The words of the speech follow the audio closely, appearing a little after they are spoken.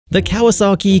The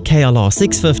Kawasaki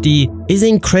KLR650 is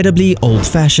incredibly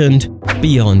old-fashioned,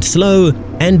 beyond slow,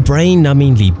 and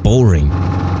brain-numbingly boring.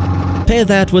 Pair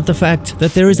that with the fact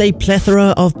that there is a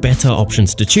plethora of better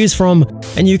options to choose from,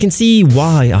 and you can see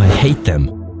why I hate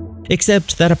them.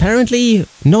 Except that apparently,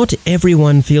 not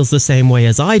everyone feels the same way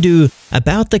as I do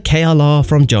about the KLR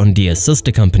from John Deere's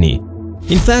sister company.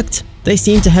 In fact, they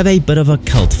seem to have a bit of a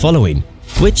cult following,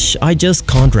 which I just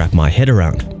can't wrap my head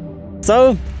around.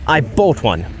 So, I bought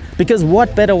one. Because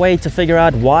what better way to figure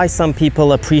out why some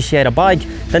people appreciate a bike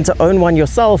than to own one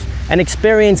yourself and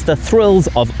experience the thrills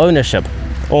of ownership,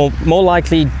 or more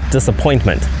likely,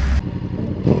 disappointment.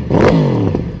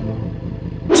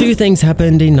 Two things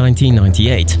happened in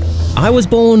 1998. I was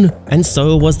born, and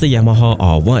so was the Yamaha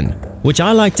R1, which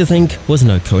I like to think was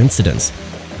no coincidence.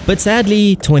 But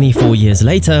sadly, 24 years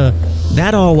later,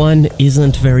 that R1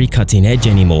 isn't very cutting edge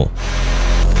anymore.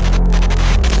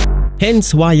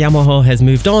 Hence why Yamaha has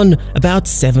moved on about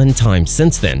 7 times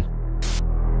since then.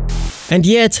 And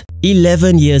yet,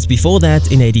 11 years before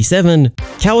that in '87,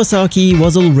 Kawasaki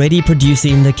was already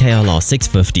producing the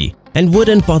KLR650 and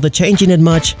wouldn't bother changing it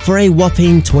much for a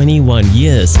whopping 21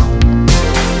 years.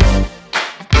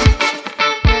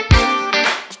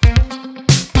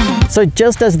 So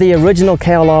just as the original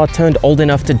KLR turned old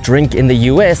enough to drink in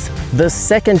the US, the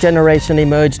second generation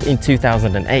emerged in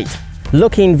 2008,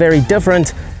 looking very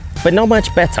different, but not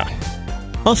much better.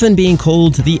 Often being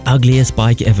called the ugliest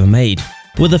bike ever made,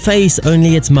 with a face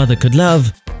only its mother could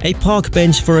love, a park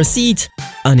bench for a seat,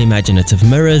 unimaginative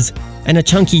mirrors, and a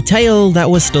chunky tail that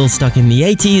was still stuck in the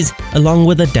 80s, along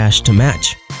with a dash to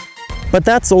match. But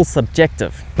that's all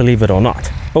subjective, believe it or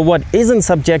not. But what isn't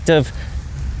subjective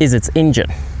is its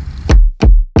engine.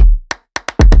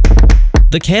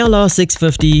 The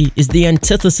KLR650 is the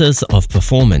antithesis of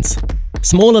performance.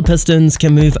 Smaller pistons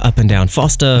can move up and down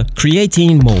faster,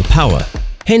 creating more power.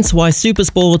 Hence why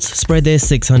supersports spread their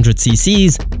 600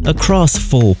 cc's across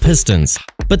 4 pistons.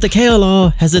 But the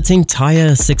KLR has its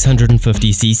entire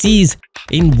 650 cc's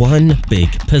in one big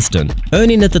piston,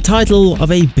 earning it the title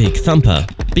of a big thumper,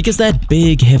 because that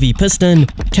big heavy piston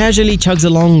casually chugs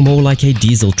along more like a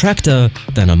diesel tractor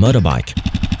than a motorbike.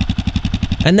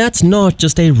 And that's not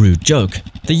just a rude joke.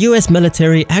 The US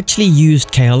military actually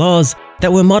used KLRs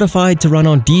that were modified to run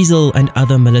on diesel and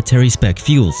other military spec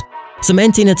fuels,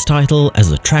 cementing its title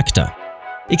as a tractor.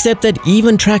 Except that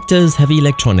even tractors have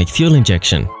electronic fuel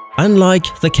injection, unlike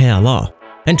the KLR.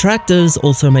 And tractors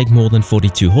also make more than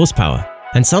 42 horsepower,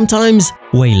 and sometimes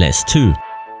way less too.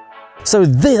 So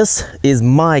this is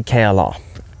my KLR.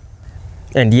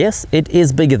 And yes, it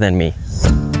is bigger than me.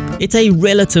 It's a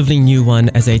relatively new one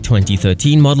as a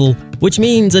 2013 model, which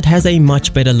means it has a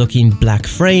much better looking black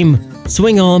frame,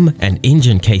 swing arm, and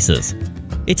engine cases.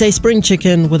 It's a spring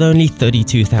chicken with only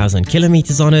 32,000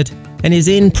 kilometers on it and is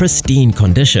in pristine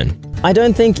condition. I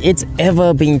don't think it's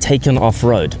ever been taken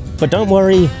off-road, but don't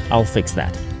worry, I'll fix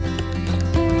that.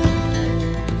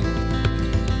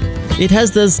 It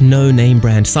has this no-name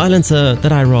brand silencer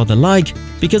that I rather like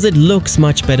because it looks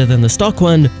much better than the stock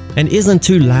one and isn't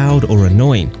too loud or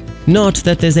annoying. Not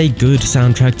that there's a good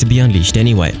soundtrack to be unleashed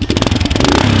anyway.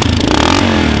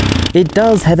 It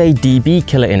does have a dB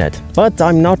killer in it, but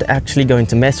I'm not actually going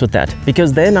to mess with that,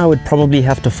 because then I would probably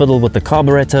have to fiddle with the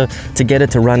carburetor to get it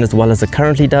to run as well as it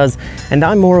currently does, and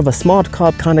I'm more of a smart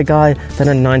carb kind of guy than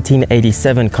a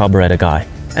 1987 carburetor guy.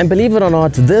 And believe it or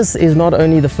not, this is not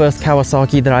only the first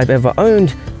Kawasaki that I've ever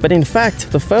owned, but in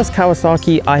fact, the first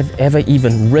Kawasaki I've ever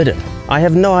even ridden. I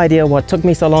have no idea what took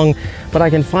me so long, but I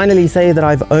can finally say that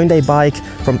I've owned a bike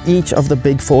from each of the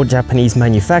big 4 Japanese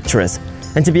manufacturers.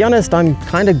 And to be honest, I'm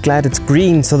kind of glad it's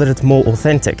green so that it's more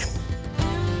authentic.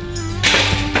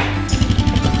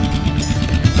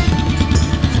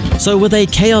 So with a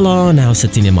KLR now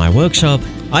sitting in my workshop,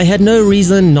 I had no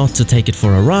reason not to take it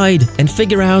for a ride and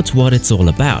figure out what it's all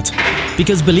about.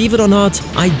 Because believe it or not,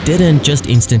 I didn't just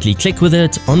instantly click with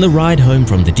it on the ride home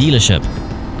from the dealership.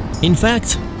 In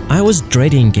fact, I was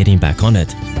dreading getting back on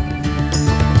it.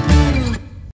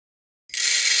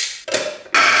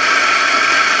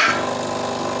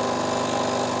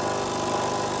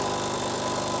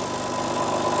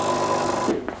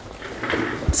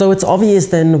 So it's obvious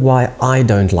then why I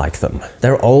don't like them.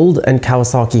 They're old and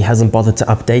Kawasaki hasn't bothered to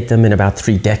update them in about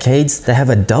 3 decades. They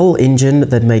have a dull engine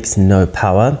that makes no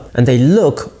power, and they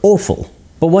look awful.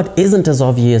 But what isn't as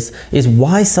obvious is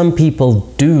why some people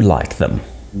do like them.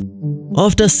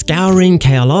 After scouring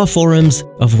KLR forums,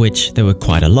 of which there were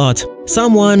quite a lot,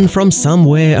 someone from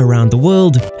somewhere around the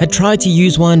world had tried to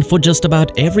use one for just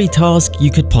about every task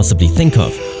you could possibly think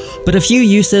of. But a few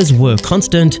uses were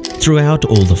constant throughout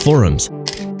all the forums.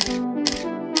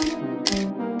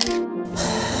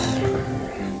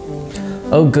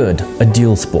 Oh good, a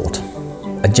dual sport.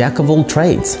 A jack of all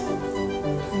trades.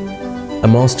 A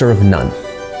master of none.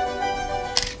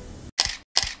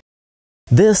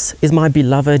 This is my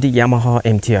beloved Yamaha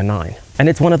MT-09, and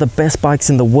it's one of the best bikes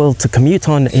in the world to commute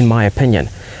on in my opinion,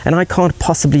 and I can't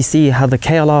possibly see how the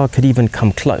KLR could even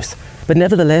come close. But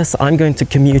nevertheless, I'm going to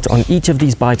commute on each of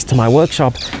these bikes to my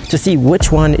workshop to see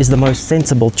which one is the most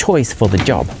sensible choice for the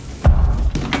job.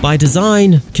 By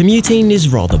design, commuting is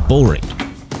rather boring.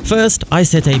 First, I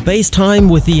set a base time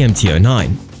with the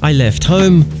MT-09. I left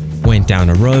home, went down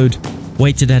a road,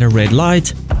 waited at a red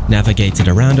light, navigated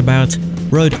a roundabout,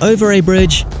 rode over a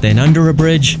bridge, then under a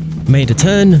bridge, made a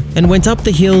turn and went up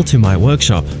the hill to my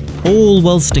workshop, all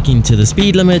while sticking to the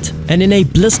speed limit and in a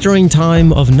blistering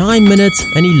time of 9 minutes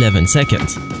and 11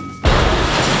 seconds.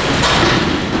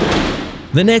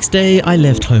 The next day I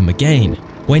left home again,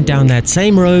 went down that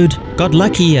same road, got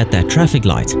lucky at that traffic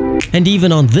light, and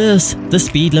even on this, the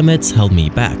speed limits held me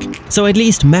back, so at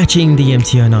least matching the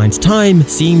MT-09's time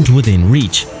seemed within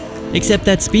reach. Except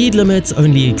that speed limits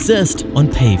only exist on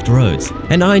paved roads,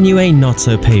 and I knew a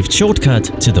not-so-paved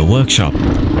shortcut to the workshop.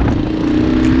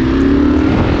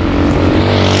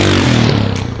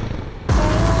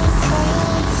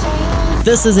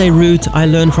 This is a route I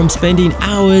learned from spending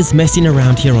hours messing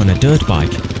around here on a dirt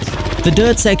bike. The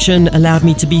dirt section allowed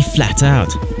me to be flat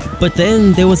out, but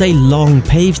then there was a long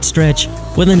paved stretch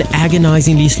with an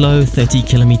agonizingly slow 30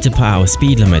 km/h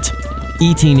speed limit,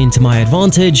 eating into my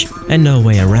advantage and no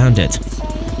way around it.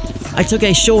 I took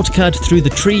a shortcut through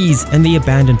the trees and the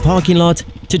abandoned parking lot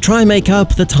to try and make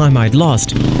up the time I'd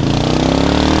lost.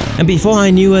 And before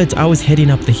I knew it, I was heading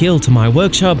up the hill to my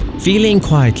workshop, feeling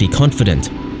quietly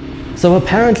confident. So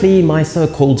apparently my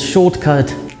so-called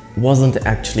shortcut wasn't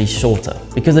actually shorter,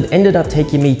 because it ended up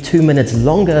taking me 2 minutes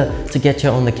longer to get here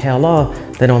on the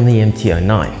KLR than on the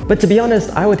MT-09. But to be honest,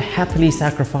 I would happily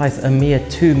sacrifice a mere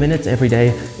 2 minutes every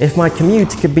day if my commute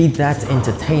could be that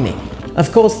entertaining.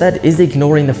 Of course, that is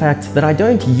ignoring the fact that I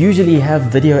don't usually have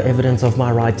video evidence of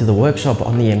my ride to the workshop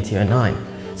on the MT-09,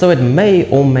 so it may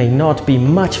or may not be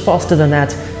much faster than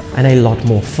that and a lot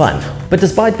more fun. But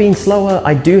despite being slower,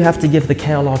 I do have to give the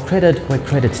KLR credit where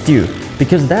credit's due,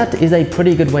 because that is a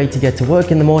pretty good way to get to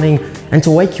work in the morning and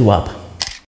to wake you up.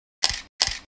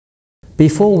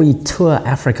 Before we tour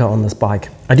Africa on this bike,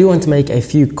 I do want to make a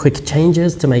few quick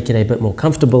changes to make it a bit more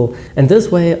comfortable, and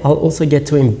this way I'll also get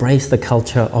to embrace the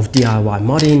culture of DIY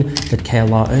modding that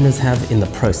KLR owners have in the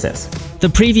process. The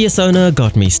previous owner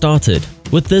got me started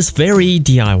with this very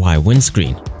DIY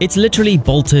windscreen. It's literally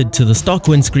bolted to the stock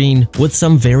windscreen with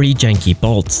some very janky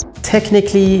bolts.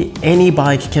 Technically, any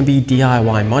bike can be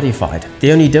DIY modified.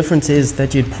 The only difference is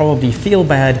that you'd probably feel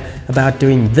bad about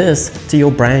doing this to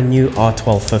your brand new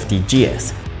R1250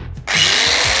 GS.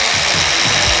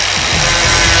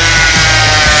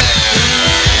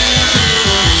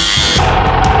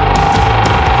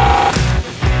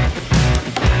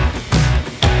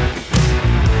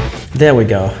 There we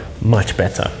go, much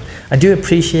better. I do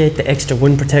appreciate the extra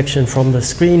wind protection from the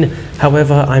screen,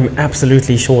 however I'm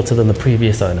absolutely shorter than the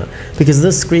previous owner, because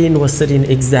this screen was sitting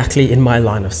exactly in my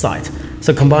line of sight.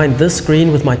 So combine this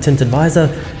screen with my tinted visor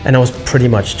and I was pretty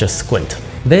much just squint.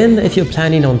 Then if you're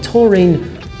planning on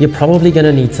touring, you're probably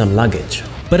gonna need some luggage.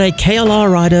 But a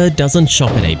KLR rider doesn't shop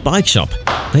at a bike shop,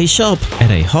 they shop at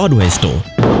a hardware store.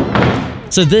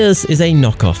 So this is a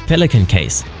knockoff Pelican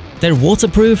case. They're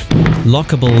waterproof,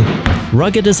 lockable,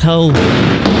 rugged as hell,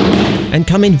 and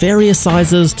come in various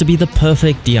sizes to be the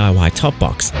perfect DIY top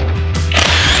box.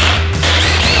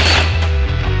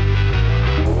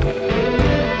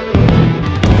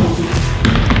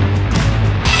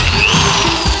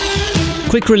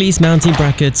 Quick release mounting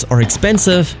brackets are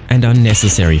expensive and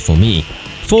unnecessary for me.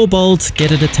 4 bolts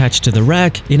get it attached to the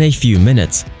rack in a few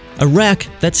minutes. A rack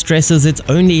that stresses it's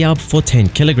only up for 10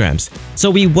 kilograms,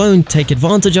 so we won't take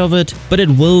advantage of it, but it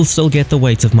will still get the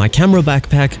weight of my camera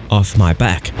backpack off my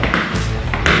back.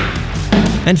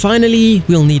 And finally,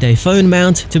 we'll need a phone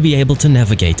mount to be able to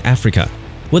navigate Africa,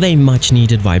 with a much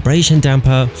needed vibration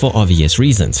damper for obvious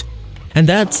reasons. And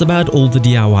that's about all the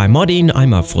DIY modding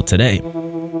I'm up for today.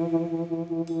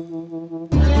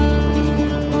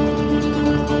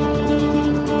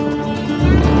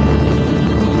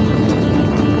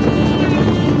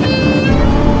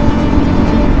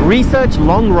 Research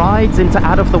long rides into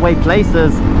out-of-the-way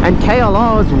places and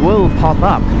KLRs will pop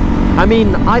up. I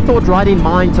mean, I thought riding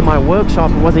mine to my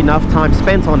workshop was enough time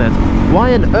spent on it.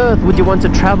 Why on earth would you want to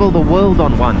travel the world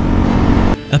on one?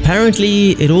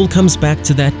 Apparently, it all comes back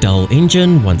to that dull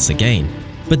engine once again,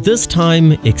 but this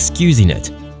time excusing it,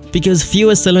 because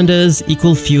fewer cylinders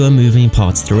equal fewer moving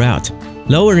parts throughout.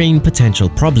 lowering potential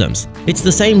problems. It's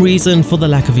the same reason for the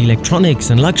lack of electronics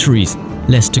and luxuries,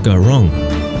 less to go wrong.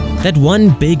 That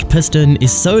one big piston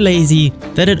is so lazy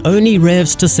that it only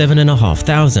revs to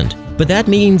 7,500, but that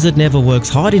means it never works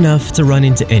hard enough to run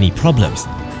into any problems.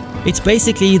 It's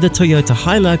basically the Toyota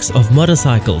Hilux of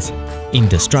motorcycles,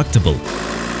 indestructible.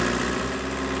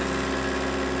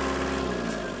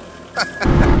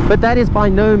 But that is by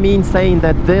no means saying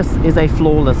that this is a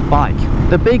flawless bike.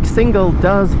 The big single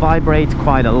does vibrate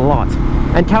quite a lot,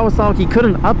 and Kawasaki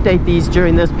couldn't update these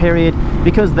during this period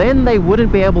because then they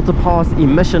wouldn't be able to pass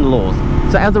emission laws.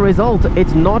 So as a result,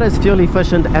 it's not as fuel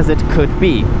efficient as it could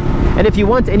be. And if you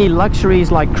want any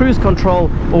luxuries like cruise control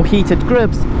or heated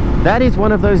grips, that is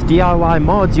one of those DIY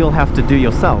mods you'll have to do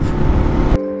yourself.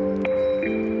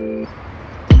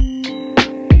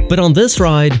 But on this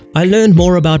ride, I learned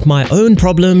more about my own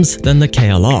problems than the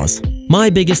KLR's. My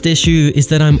biggest issue is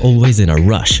that I'm always in a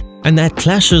rush, and that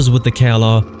clashes with the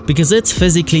KLR because it's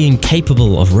physically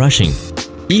incapable of rushing.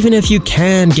 Even if you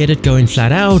can get it going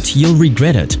flat out, you'll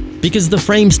regret it, because the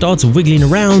frame starts wiggling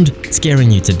around,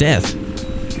 scaring you to death.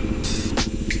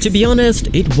 To be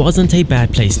honest, it wasn't a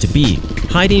bad place to be,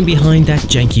 hiding behind that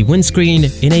janky windscreen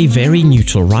in a very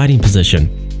neutral riding position,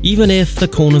 even if the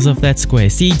corners of that square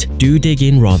seat do dig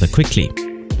in rather quickly.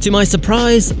 To my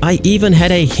surprise, I even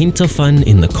had a hint of fun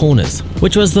in the corners,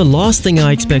 which was the last thing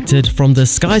I expected from the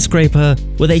skyscraper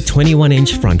with a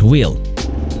 21-inch front wheel.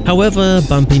 However,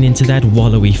 bumping into that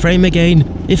wallowy frame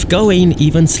again, if going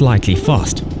even slightly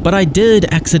fast. But I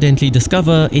did accidentally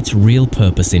discover its real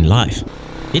purpose in life.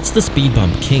 It's the speed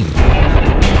bump king.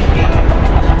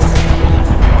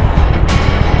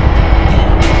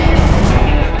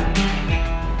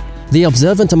 The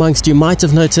observant amongst you might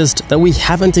have noticed that we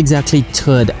haven't exactly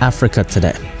toured Africa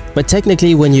today. But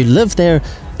technically, when you live there,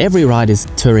 every ride is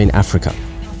touring Africa.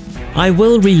 I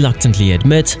will reluctantly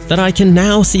admit that I can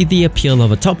now see the appeal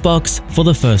of a top box for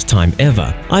the first time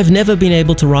ever. I've never been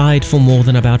able to ride for more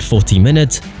than about 40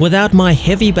 minutes without my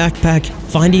heavy backpack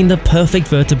finding the perfect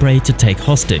vertebrae to take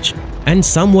hostage. And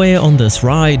somewhere on this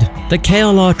ride, the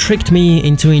KLR tricked me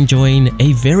into enjoying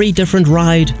a very different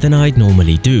ride than I'd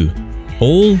normally do.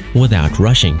 All without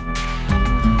rushing.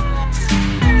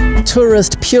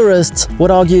 Tourist purists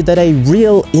would argue that a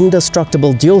real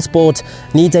indestructible dual sport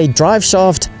needs a drive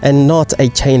shaft and not a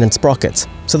chain and sprocket,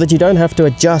 so that you don't have to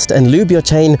adjust and lube your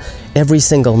chain every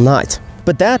single night.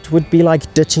 But that would be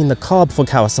like ditching the carb for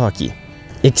Kawasaki.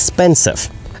 Expensive.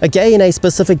 Again, a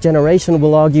specific generation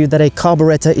will argue that a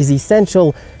carburetor is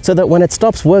essential so that when it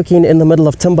stops working in the middle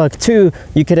of Timbuktu,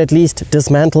 you could at least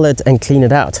dismantle it and clean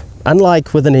it out.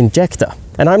 Unlike with an injector.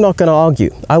 And I'm not going to argue,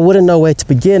 I wouldn't know where to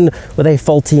begin with a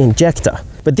faulty injector.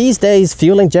 But these days,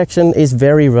 fuel injection is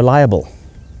very reliable.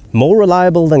 More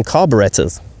reliable than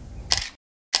carburetors.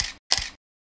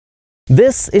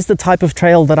 This is the type of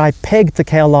trail that I pegged the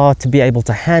KLR to be able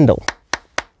to handle.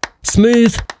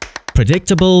 Smooth,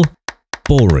 predictable,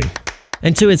 boring.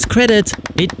 And to its credit,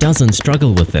 it doesn't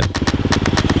struggle with them.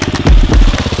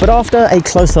 But after a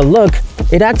closer look,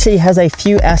 it actually has a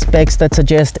few aspects that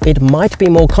suggest it might be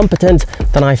more competent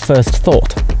than I first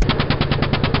thought.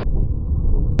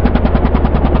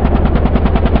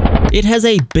 It has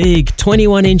a big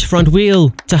 21-inch front wheel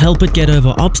to help it get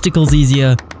over obstacles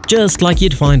easier, just like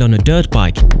you'd find on a dirt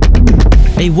bike.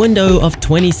 A window of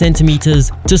 20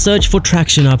 centimeters to search for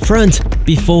traction up front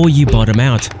before you bottom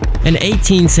out, and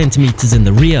 18 centimeters in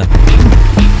the rear.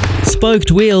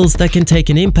 Spoked wheels that can take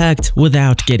an impact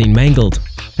without getting mangled.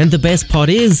 And the best part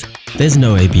is, there's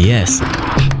no ABS.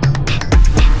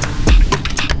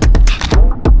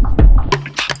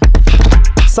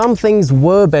 Some things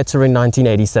were better in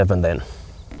 1987 then.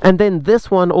 And then this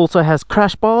one also has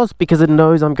crash bars because it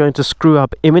knows I'm going to screw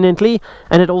up imminently,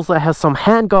 and it also has some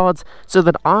hand guards so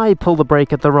that I pull the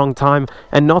brake at the wrong time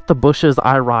and not the bushes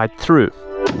I ride through.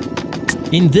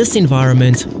 In this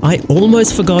environment, I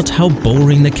almost forgot how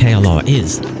boring the KLR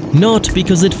is. Not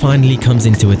because it finally comes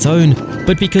into its own,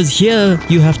 but because here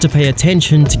you have to pay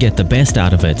attention to get the best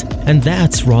out of it, and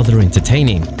that's rather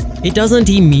entertaining. It doesn't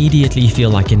immediately feel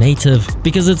like a native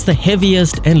because it's the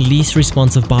heaviest and least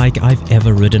responsive bike I've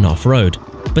ever ridden off-road,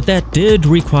 but that did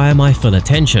require my full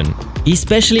attention,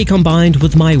 especially combined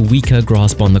with my weaker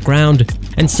grasp on the ground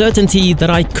and certainty that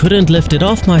I couldn't lift it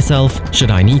off myself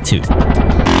should I need to.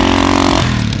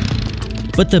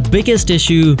 But the biggest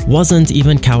issue wasn't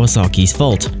even Kawasaki's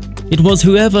fault. It was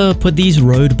whoever put these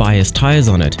road-biased tires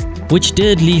on it, which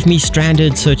did leave me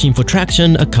stranded searching for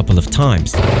traction a couple of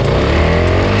times.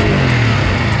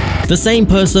 The same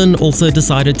person also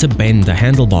decided to bend the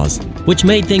handlebars, which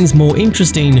made things more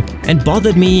interesting and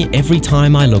bothered me every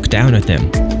time I looked down at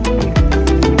them.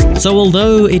 So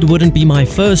although it wouldn't be my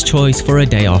first choice for a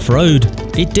day off-road,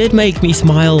 it did make me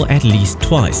smile at least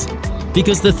twice.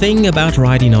 Because the thing about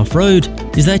riding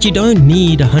off-road is that you don't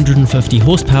need 150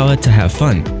 horsepower to have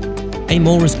fun. A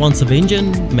more responsive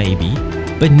engine, maybe,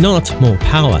 but not more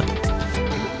power.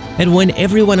 And when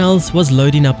everyone else was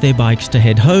loading up their bikes to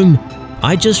head home,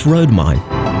 I just rode mine.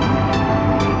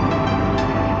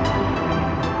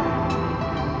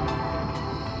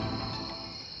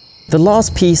 The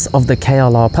last piece of the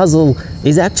KLR puzzle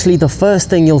is actually the first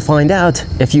thing you'll find out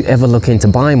if you ever look into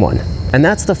buying one. And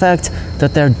that's the fact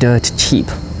that they're dirt cheap.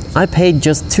 I paid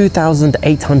just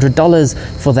 $2,800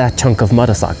 for that chunk of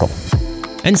motorcycle.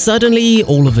 And suddenly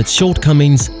all of its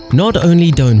shortcomings not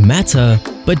only don't matter,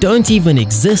 but don't even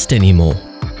exist anymore.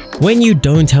 When you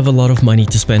don't have a lot of money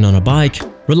to spend on a bike,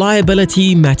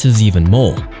 reliability matters even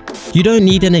more. You don't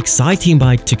need an exciting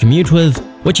bike to commute with.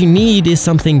 What you need is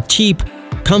something cheap,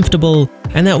 comfortable,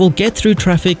 and that will get through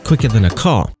traffic quicker than a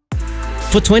car.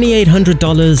 For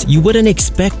 $2,800, you wouldn't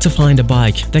expect to find a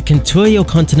bike that can tour your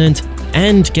continent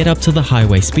and get up to the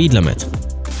highway speed limit.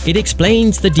 It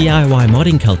explains the DIY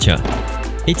modding culture.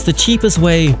 It's the cheapest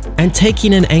way, and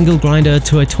taking an angle grinder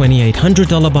to a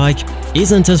 $2,800 bike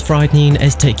isn't as frightening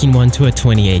as taking one to a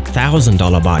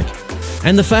 $28,000 bike.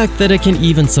 And the fact that it can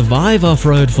even survive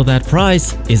off-road for that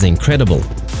price is incredible.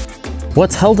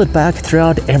 What's held it back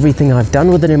throughout everything I've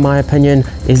done with it, in my opinion,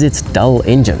 is its dull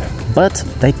engine. But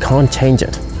they can't change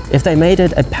it. If they made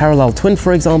it a parallel twin,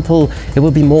 for example, it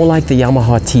would be more like the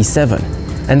Yamaha T7.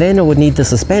 And then it would need the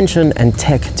suspension and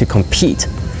tech to compete.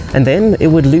 And then it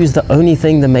would lose the only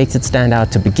thing that makes it stand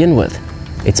out to begin with,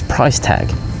 its price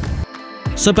tag.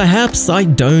 So perhaps I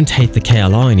don't hate the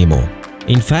KLR anymore.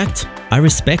 In fact, I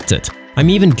respect it. I'm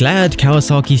even glad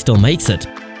Kawasaki still makes it.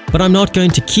 But I'm not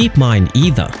going to keep mine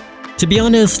either. To be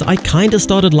honest, I kinda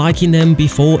started liking them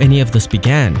before any of this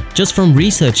began, just from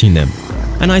researching them.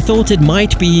 And I thought it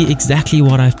might be exactly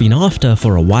what I've been after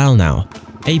for a while now,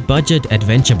 a budget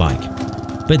adventure bike.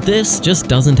 But this just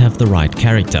doesn't have the right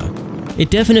character.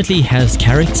 It definitely has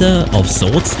character of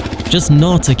sorts, just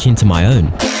not akin to my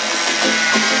own.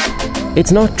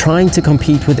 It's not trying to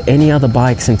compete with any other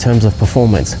bikes in terms of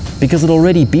performance, because it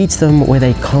already beats them where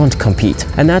they can't compete.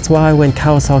 And that's why when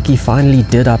Kawasaki finally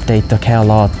did update the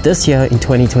KLR this year in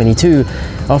 2022,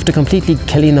 after completely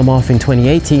killing them off in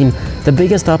 2018, the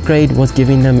biggest upgrade was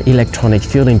giving them electronic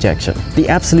fuel injection, the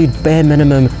absolute bare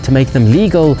minimum to make them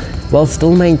legal while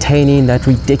still maintaining that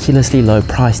ridiculously low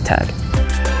price tag.